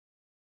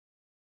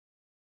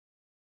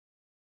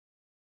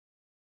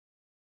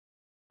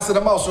So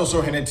the mouse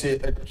also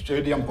henete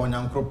stadium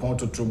ponya nkropon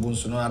to tribune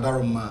no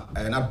adaroma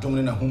na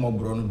domne na humo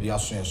bro no bia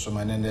so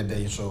my nene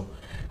day so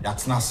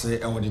yatena se e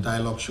the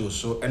dialogue show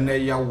so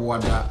ene ya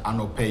wada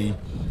anopei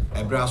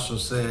ebra so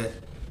se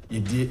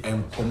yedi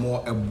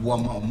enkomo eboa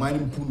ma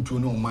mining puntu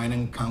no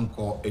mining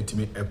kanko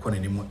etimi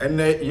ekonanimu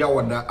ene ya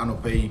wada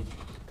anopei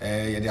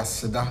yedi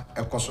aseda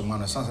ekoso ma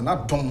no sanse na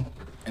dom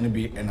ene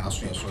bi ena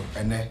aso so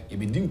ene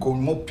yebedi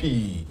nkomo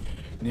pi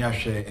ni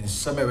ahwe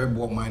nsebe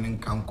webo mining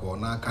kanko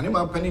na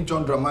kanema pani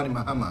John Dramani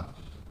Mahama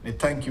ne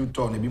thank you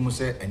to ne bi mu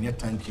se enye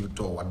thank you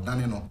to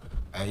wadane no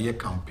ye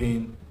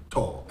campaign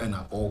to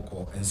na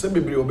oko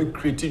nsebe bebre obi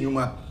create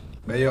nyuma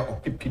be ye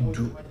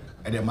opipidu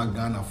e de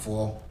magana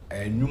for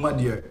nyuma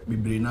de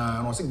bebre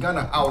na no se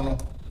Ghana how no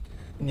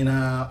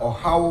nyina or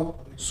how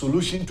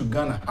solution to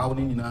Ghana how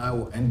ni nyina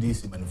wo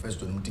NDC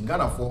manifesto no ti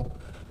Ghana for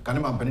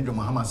kanema pani John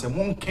Mahama se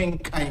mon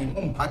kenkan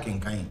mon packing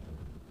kan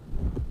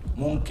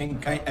mon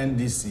kenkan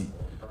NDC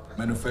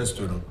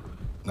manifesto no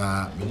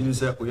na medini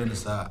se oyene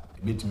sa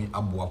betimi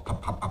aboa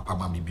papa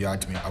ma bibia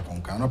atimi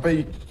akonkan no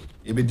pay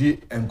ebedi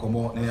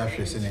enkomo na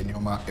yahwe se na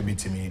nioma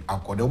ebetimi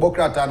akode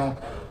obokrata no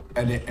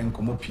ene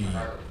enkomo pi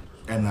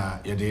ena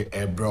yede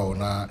ebro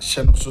na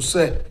hye so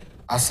se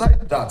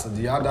aside that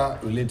the other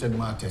related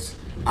matters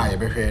I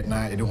behwe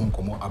na yede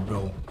honkomo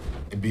abro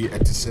ebi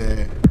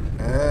etise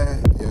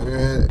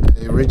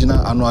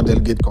regional annual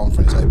delegate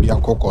conference I be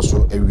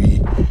akokoso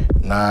ewi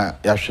na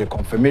yahwe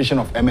confirmation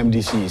of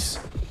MMDCs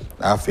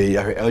afi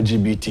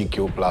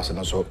LGBTQ+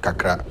 and so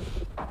kakra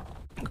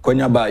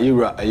konya ba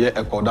ira eye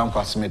ekodan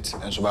kwasmith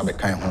enso ba be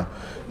kan ho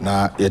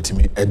na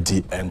yetimi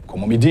edi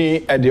enkomo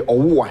midi edi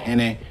owo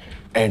hene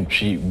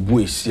entwi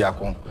buesi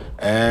akon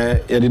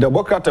yedi de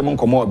bokrata mon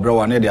komo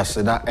brewa na de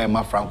aseda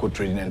ma Franco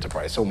Trading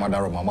Enterprise so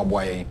madaro mama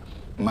boye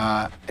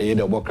ma eye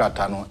de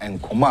bokrata no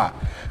enkomo a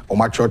o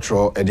ma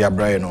chocho edi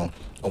abraye no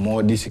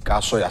omo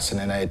disika so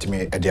yasene na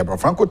yetimi ediabro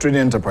Franco Trading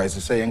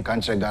Enterprise say yen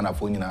kanche Ghana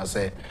phone nyina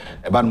say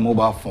eba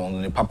mobile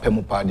phone ne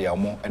papemu pa dia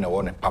omo ene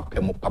wo ne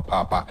papemu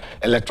papa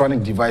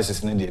electronic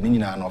devices ne dia ni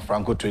nyina no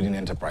Franco Trading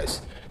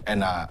Enterprise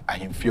ena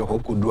ahemfie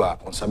hokodu a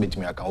onsa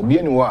betimi aka obi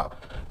eni wo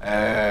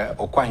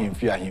okwa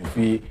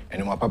ahemfie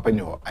eni mo papa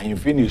ni ho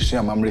ahemfie ni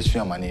sua mamre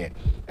sua mane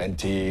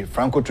enti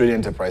Franco Trading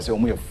Enterprise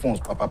omo ye phones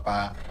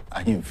papa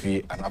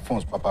ahemfie ana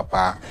phones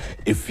papa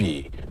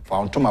efie fa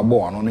ontoma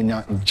bo ano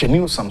nya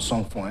genuine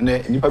Samsung phone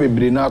ne nipa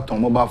bebre na aton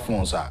mobile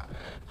phones a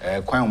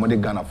kwan mo de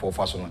Ghana for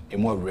fa so no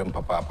emu awrem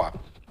papa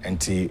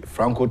enti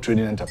Franco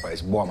Trading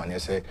Enterprise bo amane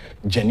say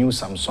genuine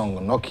Samsung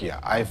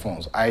Nokia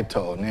iPhones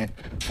Itel ne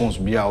phones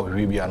bia o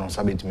hwe bia no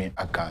sabetimi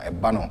aka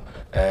eba no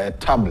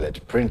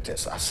tablet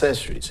printers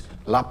accessories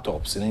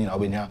laptops ne nyina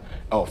obenya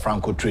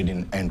Franco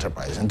Trading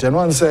Enterprise enti no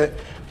an say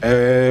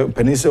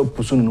penise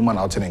pusunu no man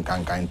out in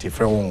kankan enti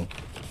frɛ won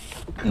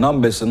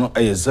numbers no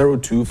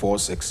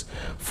 0246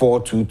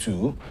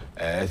 422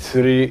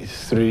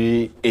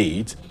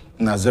 338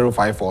 na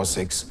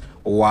 0546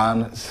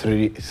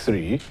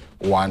 133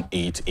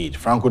 188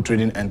 Franco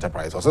Trading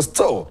Enterprise also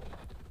still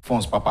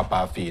phones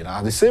papa fee na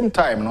at the same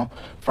time no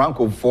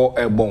Franco for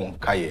bon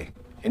kaye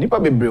enipa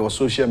bebre o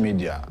social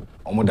media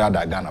omo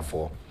dada Ghana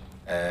for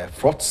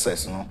fraud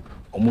says no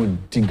omo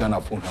di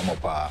Ghana for hamo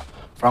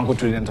Franco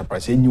Trading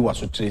Enterprise enyi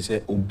waso tire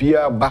se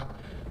obia ba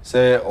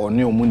se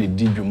oni omo ne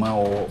di dwuma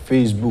o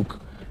Facebook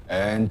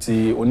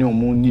enti oni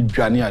omo ni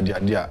dwane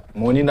ade a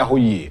mo oni na ho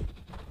yie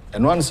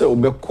eno an se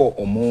obekọ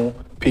omo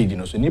page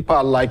no so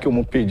nipa like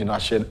omo page na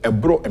share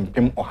ebro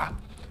empem oha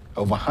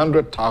over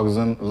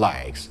 100,000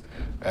 likes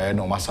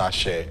no masa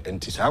share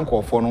enti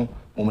sankofo no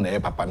mo na e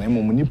papa na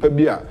mo nipa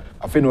bi a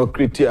afi no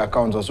create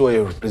account so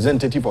a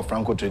representative of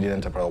Franco Trading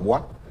Enterprise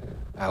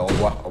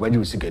obaji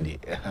usikadi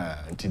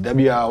enti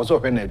dabia also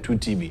open na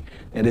 2TV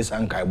ne de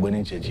sankai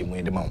boni chechi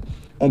mu de ma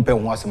ompe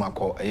ho asema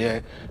ko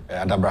eye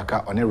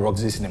adabraka on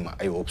Roxy Cinema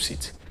ayo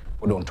opposite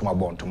we don tuma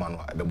bon tuma no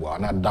ebebo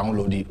na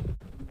download the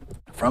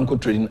Franco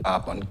Trading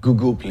app on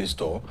Google Play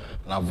Store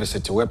and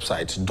visit the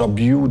website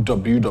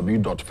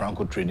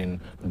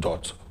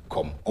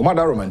www.francotrading.com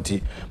omada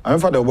romanti I'm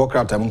for the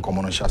worker time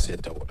common chassis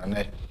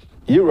and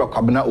Yura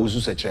Kabina Ozu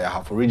Seche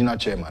have original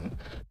chairman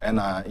and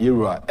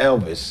Yura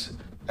Elvis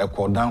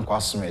Ekodan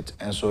Kwasmith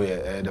and so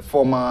the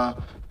former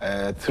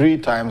 3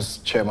 times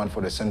chairman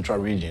for the Central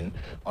Region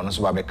on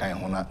Subabe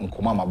Kayhona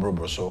Nkoma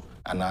Mabrobroso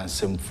and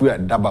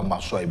Semfu Daba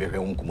Maso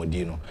Ebehwe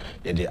Nkomodino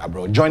yede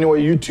abro join our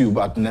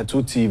YouTube at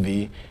Neto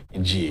TV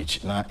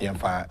GH na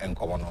yemfa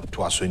enkomo no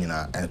to aso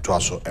nyina and to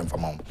aso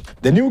emfama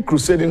the new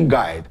crusading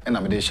guide and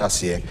amede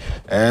chassis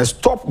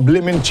stop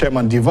blaming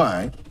Chairman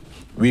Divine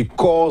we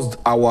caused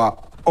our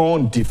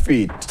own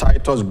defeat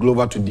Titus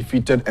Glover to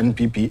defeated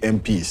NPP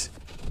MPs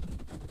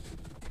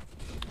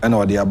and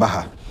the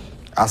Abaha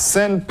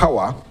ascend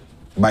power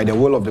by the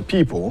will of the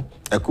people,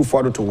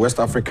 akufo-addo to West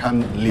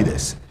African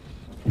leaders.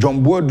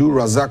 John Boadu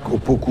Razak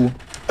Opoku,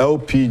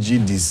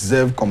 LPG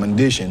deserve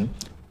commendation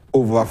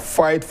over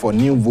fight for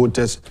new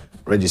voters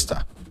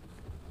register.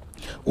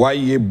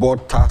 YA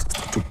board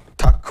tasked to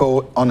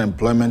tackle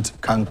unemployment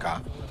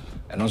canker.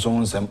 And also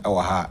on some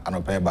our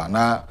anopeba.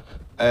 Now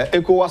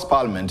ECOWAS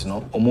Parliament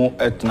no omo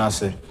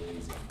etnase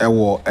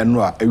ewo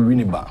enra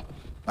ewiniba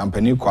na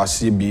mpani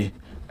kwase bi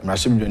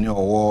mrashibdwani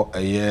owo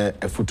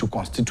efutu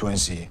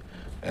constituency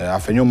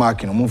afenyo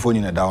mark no mfo ni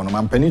na dawo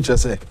no mpani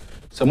kyerese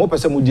se mo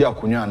pese mudi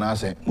akonwa na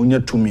se munya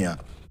tumi a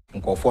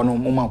nkofo no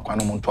mo mankwa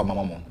no nto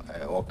amama mo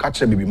o ka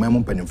kire bibi man mo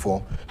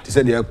mpanimfo ti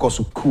se de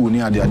ekoso cool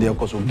ni ade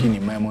ekoso gini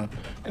man mo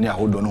ne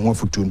ahodo no ho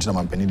afutu nti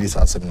na mpani dis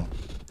asem no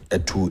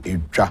etu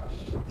edwa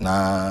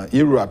na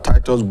Ira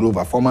Titus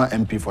Glover former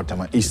MP for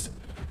Tema East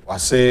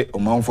wase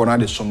omanfo na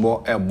de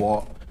sombo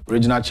ebo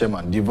regional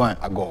chairman Divine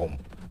Agohom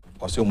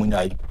wase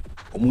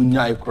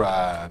omunyai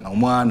kra na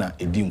omana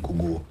edi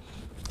nkugo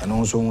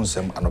eno nso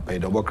nsem anopai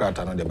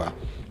dobokrata no deba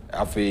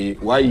afi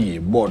wayi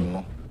board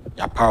no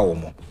ya pawo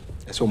mo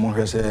ese omo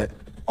hwese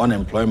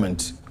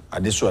unemployment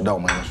adeso ada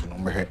oman so no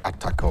mehwe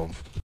attack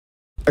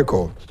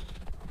eko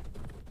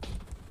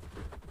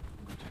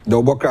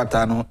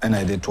dobokrata no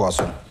ena de to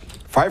aso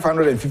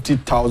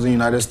 $550,000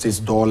 United States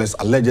dollars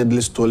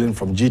allegedly stolen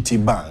from GT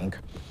Bank.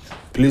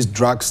 Please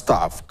drag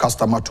staff,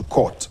 customer to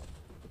court.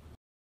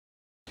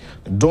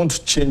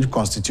 Don't change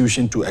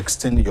constitution to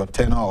extend your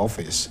tenure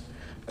office.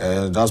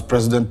 That's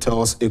President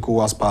tells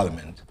ECOWAS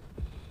Parliament.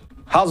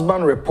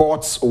 Husband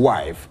reports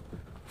wife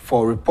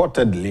for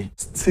reportedly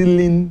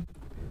stealing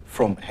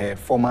from her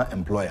former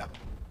employer.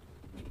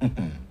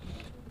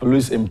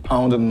 Police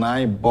impounded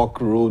 9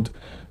 Buck Road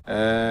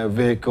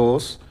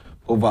vehicles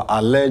over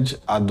alleged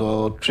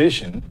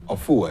adulteration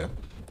of fuel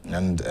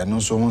and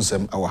also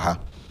onsem awaha.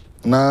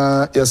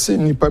 Na yase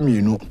nipa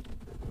mienu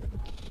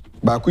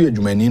baako ye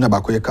dwumani na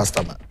baako ye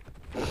customer.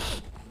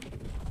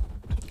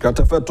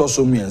 Katafe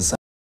toso miensa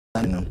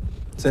no.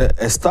 Say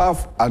a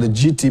staff at the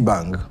GT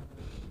Bank,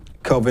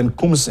 Kelvin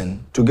Kumsen,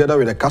 together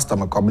with a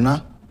customer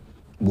Kobna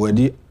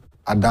Boedi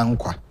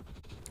Adankwa.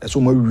 Eso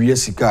mo wie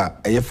sika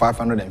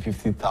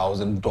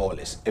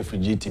 $550,000 every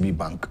GTB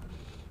Bank.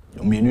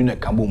 Mienu na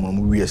kambo mo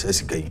wie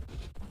sika yi.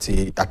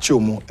 Ti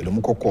achiomo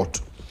edomo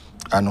court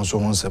ano so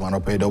hon se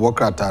manope de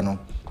wokrata no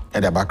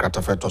e de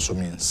bakrata feto so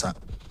miensa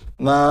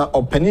na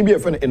opani bi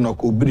efe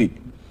Enoch Obiri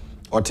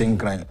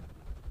otinkran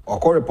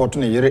okọ report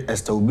na yere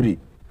Esther Obiri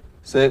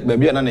se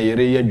baabi na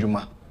yere ye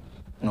adwuma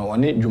no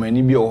woni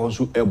dwumani bi o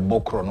so e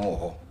bokro no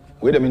ho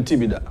we dem nti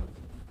bi da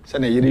se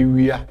na yere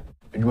wia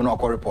adwuma na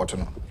okọ report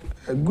no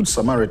a good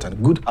Samaritan,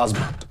 good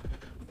husband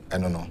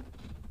eno no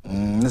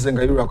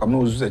nsenga yura kwam na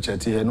ozu se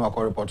cheti he no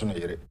okọ report no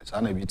yere sa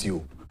na biti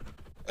o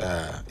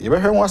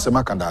yebehwe ho asem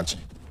akadachi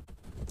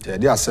te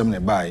de asem ne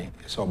bai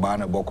so ba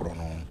na bokro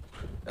no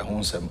ho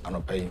nsem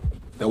anopai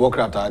the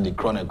workrata the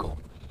chronicle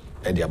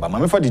e de aba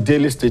mamefa the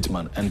daily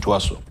statement and to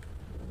aso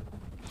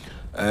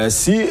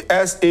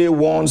CSA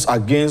warns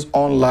against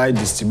online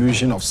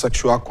distribution of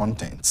sexual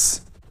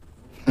contents.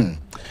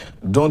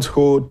 Don't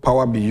hold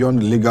power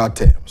beyond legal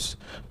terms.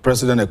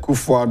 President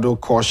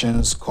Akufo-addo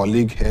cautions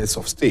colleague heads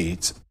of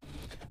state.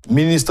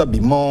 Minister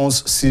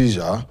bemoans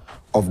seizure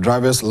of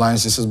driver's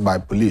licenses by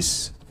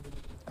police.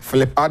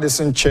 Philip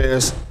Addison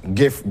chairs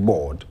gift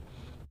board.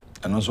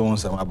 And also on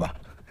Samaba.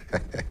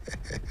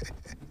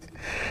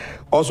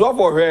 Also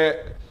for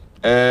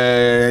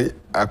her,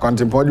 a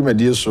contemporary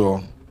media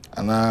so,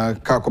 and a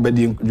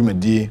carcobedi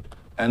jumedi,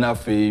 and a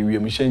fee, we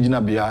are changing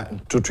a beer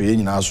to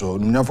train also.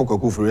 No for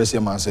Kaku for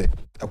Resia man say,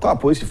 a car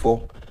police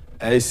for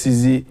a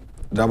CZ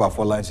driver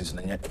for licenses.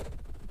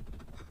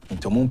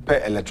 To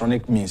pay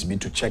electronic means be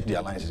to check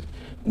their licenses.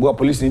 Go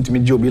police need to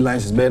meet JOB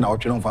licenses, Ben or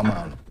Chilon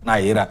Farmer. Na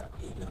era.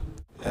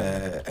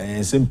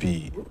 And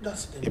simply,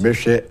 you better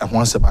share a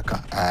one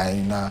sebaka.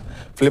 I na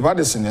Philip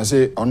Addison, I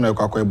say, on a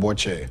quack board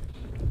chair,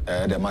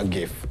 the mag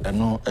gift, and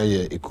no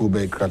a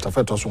Kube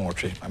Cratafeto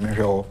Swatch. I mean,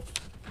 here,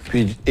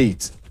 page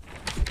 8,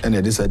 and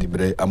it is a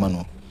debre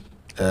amano.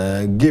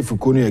 Give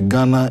Kuni a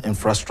Ghana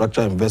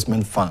Infrastructure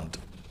Investment Fund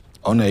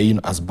on a in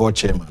as board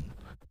chairman,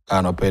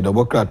 and I pay the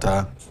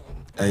Bocrata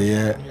a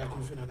year.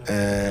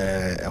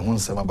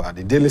 About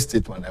the daily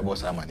statement I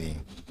was amani.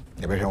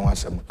 Never hear one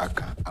some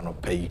aka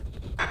and pay.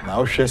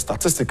 Now share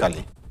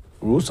statistically,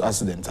 road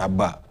accidents are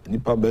bad.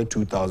 Nipa by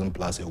 2,000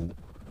 plus a week.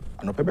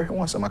 And pay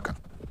one some aka.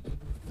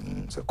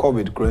 So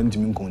COVID current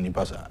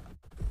nipa sa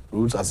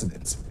road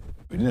accidents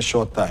within a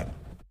short time.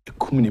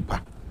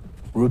 Nipa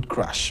road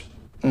crash.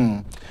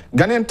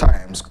 Ghanaian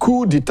Times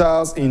coup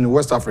details in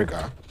West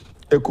Africa.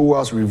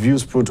 ECOWAS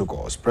reviews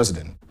protocols.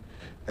 President.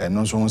 And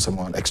also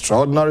someone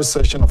extraordinary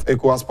session of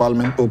ECOWAS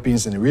Parliament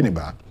opens in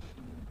Winneba.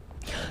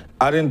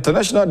 At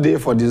International Day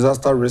for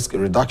Disaster Risk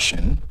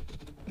Reduction,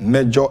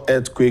 major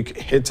earthquake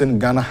hitting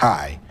Ghana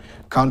high.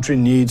 Country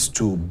needs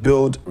to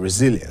build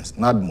resilience.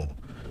 NADMO.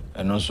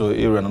 And also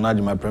Iran and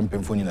Najima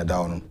Prempin Funi na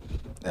down.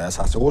 As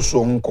I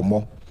also on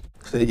Komo.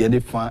 Say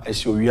yedi fan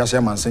SO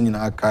Yasa Mansen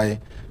Akai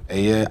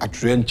a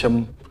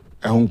atrenchem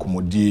a home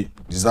commodity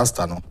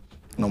disaster no.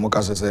 No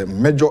more say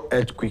major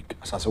earthquake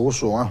as I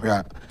also one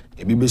where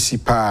a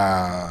BBC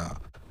pa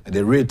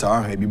the rate a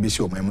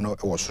BBC o memno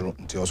e wosoro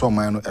nti o so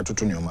man no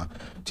etoto nyoma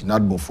ti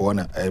nadbo fo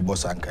na e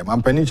bosanka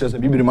man pani che se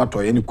bibiri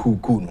mato ye ne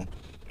cool no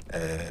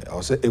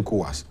o se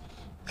ECOWAS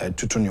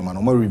etoto nyoma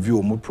no mo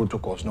review mo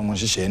protocols no mo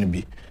hye ne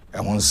bi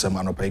nsɛm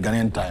anɔpa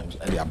Ghanaian Times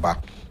ɛde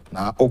aba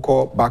na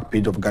oko back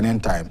page of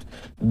Ghanaian Times.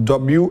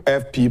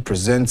 WFP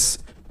presents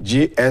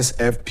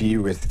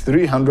GSFP with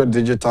 300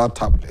 digital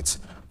tablets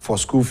for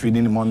school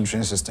feeding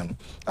monitoring system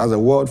as a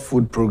World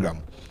Food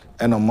Program.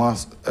 And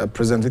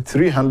presented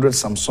 300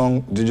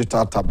 Samsung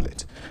digital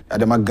tablets at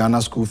the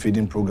Ghana school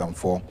feeding program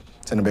for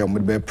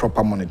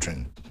proper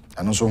monitoring.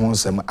 And also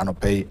some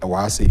anopay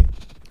awasi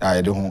I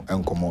do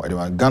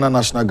enkomo Ghana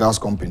National Gas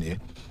Company.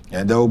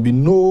 And there will be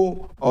there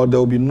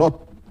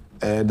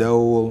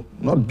will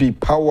not be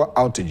power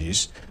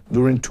outages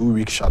during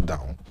 2-week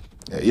shutdown.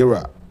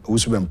 Era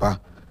usubempa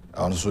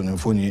also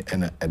nfoni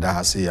and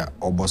edahase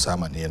obosa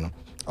maneno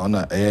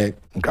ona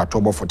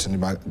nkratobo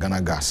 14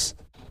 Ghana Gas.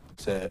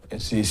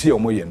 See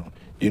omoye no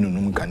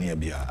yenu kania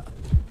bia.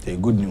 The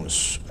good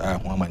news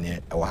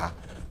amane ewa.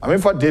 I'm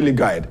for Daily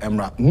Guide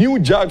Emra. New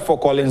judge for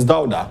Collins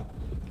Dauda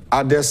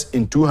others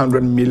in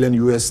 200 million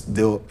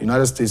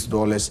United States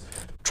dollars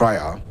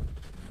trial.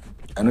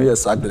 I know you're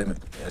sad limit.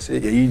 I say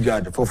you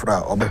judge for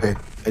obehe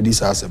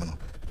edisa asem.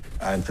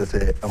 And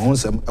say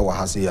ehonsem ewa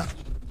hasia.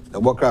 The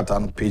Democrat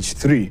on page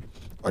 3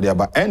 or the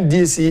about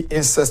NDC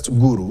incest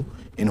guru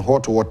in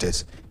hot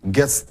waters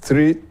gets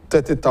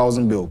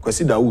 30,000 bill.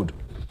 Kwesi Dawood,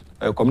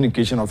 a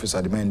communication officer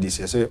at the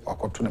NDC, say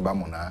okoto ne ba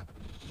mona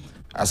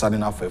asade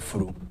na fa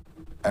furu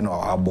and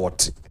our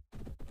bought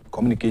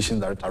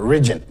communications director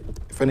region.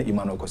 If any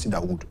Emmanuel Kwesi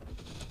Dawood.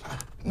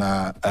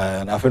 Na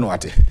fe no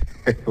ate.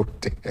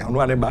 Ono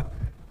aneba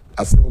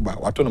aseba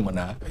wato no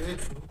mona.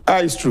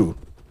 It's true.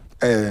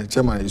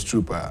 Chairman, it's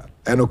true pa.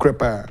 Eno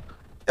krepa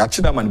ya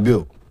chida man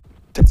bill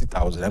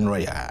 30,000 and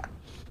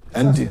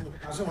and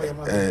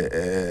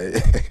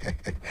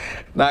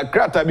na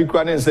krata bi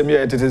kwa nsem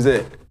ya tete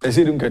say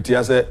esidum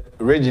katia say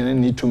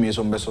region need to me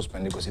some be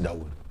suspend because that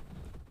would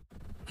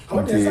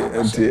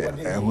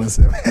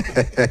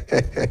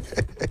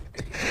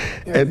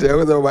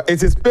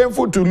it is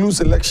painful to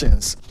lose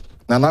elections.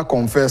 Nana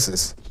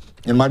confesses.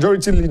 The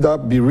majority leader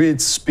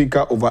berates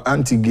speaker over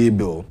anti-gay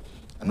bill.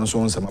 And also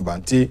on some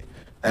abanti.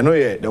 I know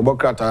the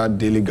Democrat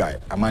Daily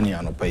Guide amani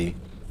anopai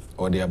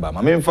or the aba.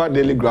 I mean for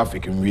Daily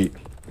Graphic in we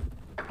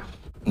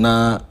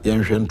na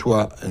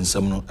yenhwentoa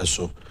ensem no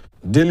eso.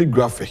 Daily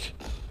Graphic.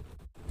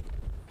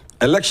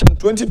 Election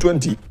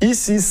 2020,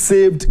 EC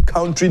saved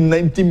country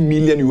 $90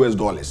 million.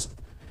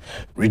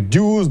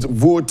 Reduced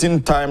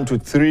voting time to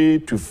 3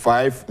 to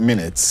 5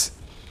 minutes.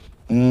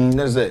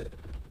 That's it.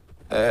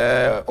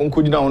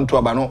 Unkudina onto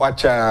abano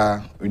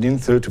wacha within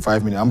 3 to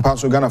 5 minutes. I'm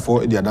passing Ghana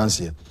for the dance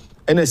here.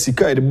 And a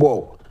sika at the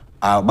ball.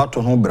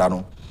 Baton home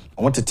brano.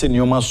 I want to tell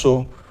you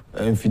so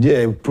if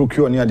you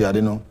procure near the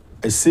adeno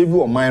a save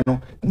or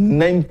minor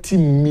 $90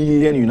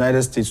 million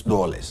United States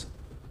dollars.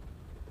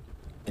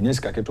 In this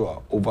category,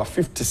 over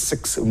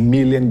 56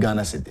 million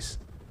Ghana cedis.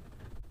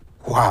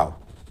 Wow.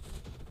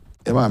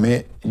 Emma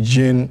me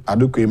Jane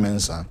Adukwe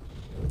Mensa.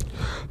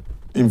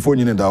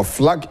 Informing that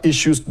flag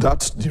issues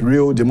that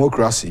derail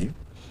democracy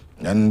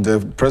and the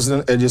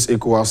president urges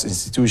ECOWAS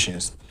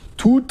institutions.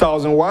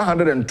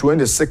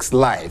 2,126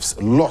 lives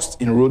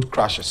lost in road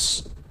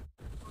crashes.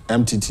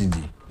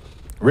 MTTD.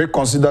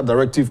 Reconsider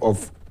directive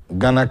of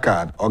Ghana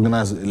Card,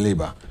 organized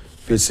labor.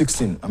 Page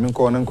 16. I mean,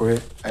 calling Kohe.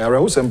 I are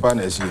who sempa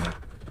na esi.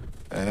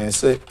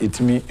 Say it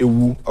me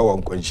ewu awa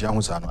nkwanchi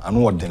ahusano.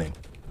 Anu wadene.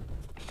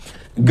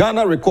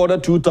 Ghana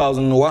recorded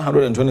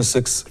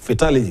 2,126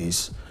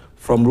 fatalities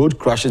from road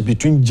crashes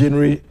between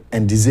January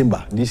and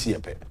December this year.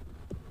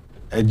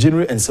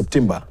 January and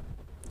September.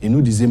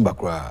 In December,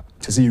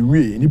 to see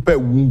we nipa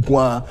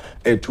wunkwa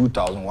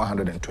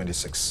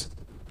 2,126.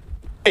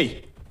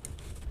 Hey,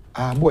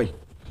 boy.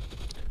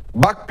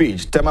 Back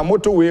page.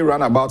 Temamoto Way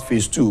Roundabout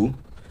Phase 2.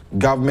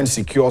 Government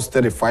secures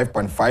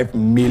 $35.5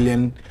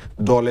 million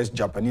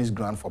Japanese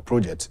grant for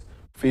project.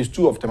 Phase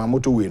 2 of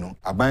Temamoto Way no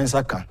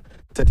Abansaka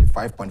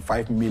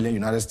 35.5 million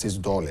United States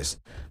dollars.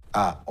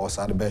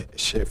 Also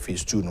share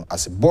Phase 2 no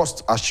as a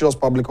boost assures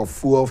public of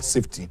fuel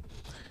safety.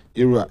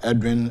 Era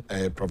Edwin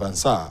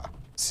Provençal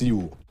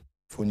CEO.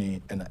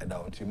 Funi and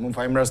Edount.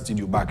 Mumfaimra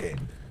studio back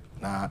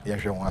na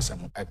yahwe won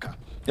asem eka.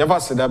 Never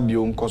said that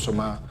bio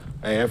nkosoma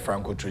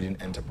Franco Trading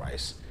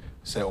Enterprise.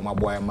 Say o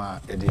maboy ma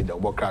e dey the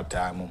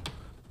obokrata mu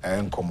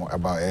enkomo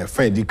about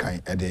faidi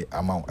kan e dey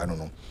amount I don't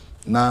know.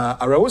 Na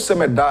arawo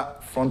sem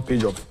that front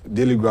page of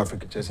Daily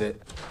Graphic it say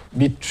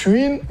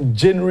between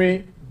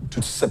January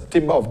to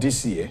September of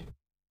this year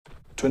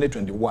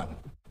 2021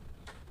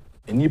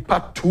 enipa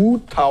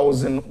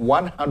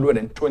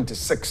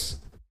 2,126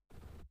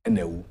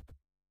 eneu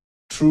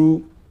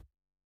through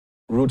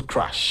road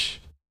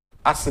crash,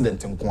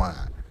 accident in Kwan.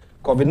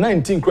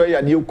 COVID-19 cry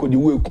ya de kodi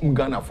we kum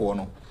Ghana for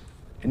no.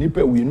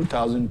 Enipa we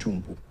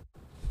 2,002.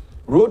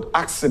 Road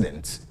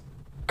accident,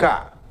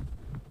 car,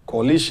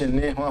 collision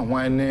ne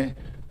hwan ne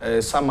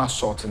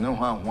somersault ne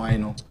hwan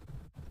no.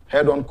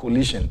 Head-on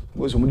collision.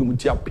 Go so mudi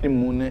muti apim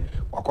mu ne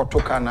wakoto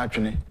car na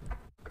atwene.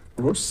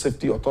 Road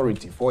Safety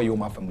Authority for you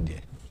ma fam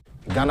there.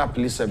 Ghana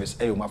Police Service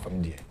you ma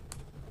fam there.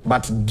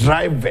 But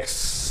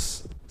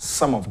drivers,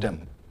 some of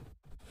them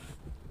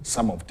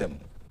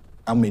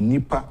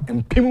amenipa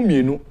empimu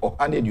mienu or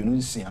 100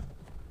 ununsia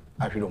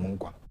ahwe mo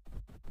nkwa.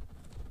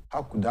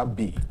 How could that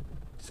be?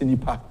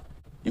 Sinipa,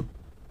 you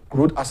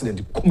road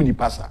accident, community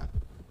passer.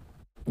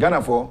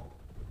 Ghana for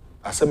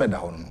Asemeda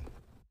Hono.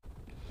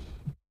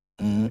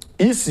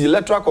 EC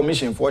Electoral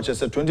Commission for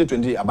Chester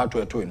 2020 about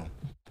to a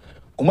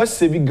almost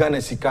save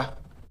Ghana Sika,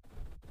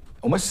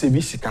 almost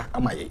save Sika,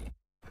 Amaye.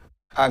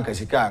 Anka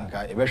Sika,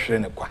 Anka, a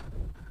very qua.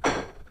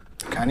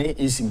 Can he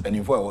is in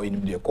penny for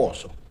in the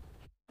course?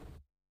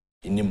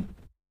 In him,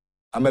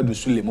 Amedu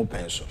Sulemo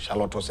Penso,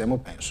 Charlotte Semo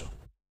Penso.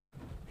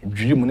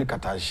 Dream on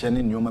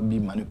Katashani, Noma be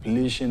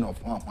manipulation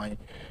of one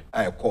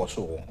course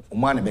or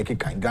Umani Becky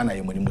can Ghana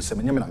when you must say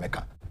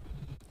Meka.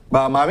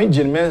 But Mammy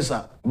Jin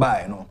Mensa,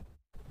 buy no.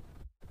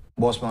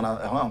 Bossman,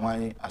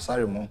 why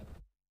Asarimo,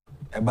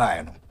 a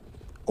buy no.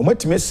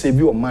 Omet save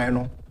you a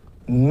minor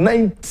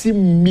 90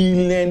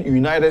 million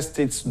United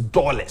States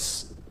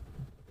dollars.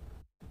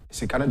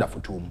 It's Canada for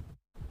 2.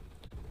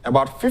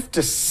 About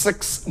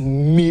 56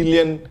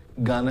 million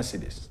Ghana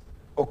cedis.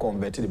 Or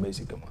converted the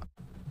basic amount.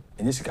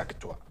 And this is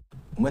Kakitoa.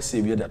 Must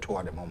save you that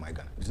toward them, oh my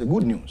God. It's the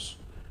good news.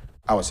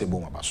 I was a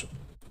boom abaso.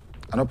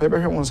 And a paper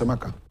here once a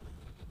maca.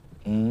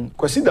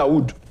 Consider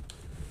wood.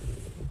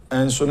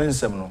 And so then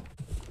seven.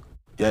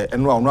 Yeah,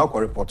 and now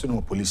reporting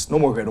no police. No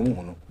more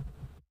no.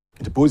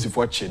 The police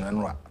for chain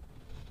and ra.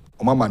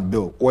 Omaman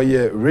Bill, or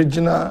ye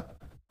regional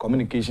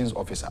communications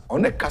officer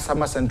on the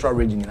Kasama Central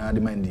region in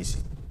Adima DC.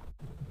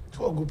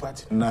 For a good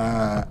party.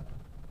 Na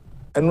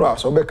and ra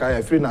so be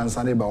kai free na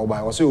Sunday ba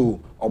oba o se o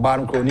oba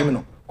no kro nim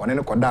no one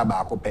ne koda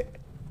ba akopɛ.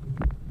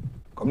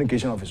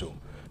 Communication officer.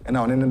 And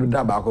now, no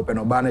da back up and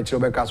Obana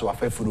Chobeka so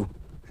afefuru.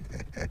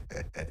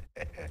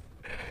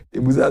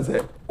 Ibuza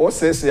say, o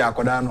says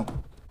Akodano.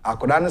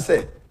 Akodano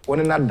say,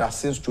 one not that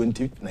since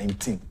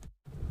 2019.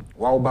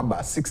 Wow,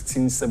 Baba,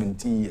 16,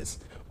 17 years.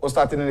 O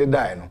starting in the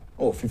die, no?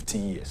 Oh,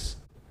 15 years.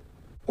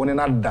 One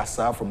not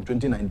that from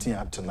 2019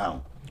 up to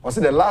now. I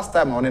see the last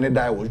time on any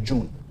die was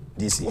June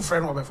this year. O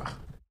friend, whatever.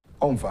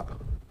 Onfa.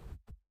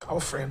 Our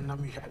friend,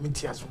 I'm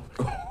tears.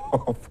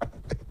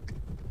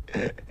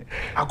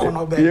 I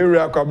can't be. Here,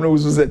 I come no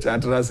such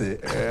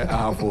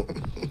a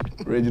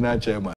regional chairman.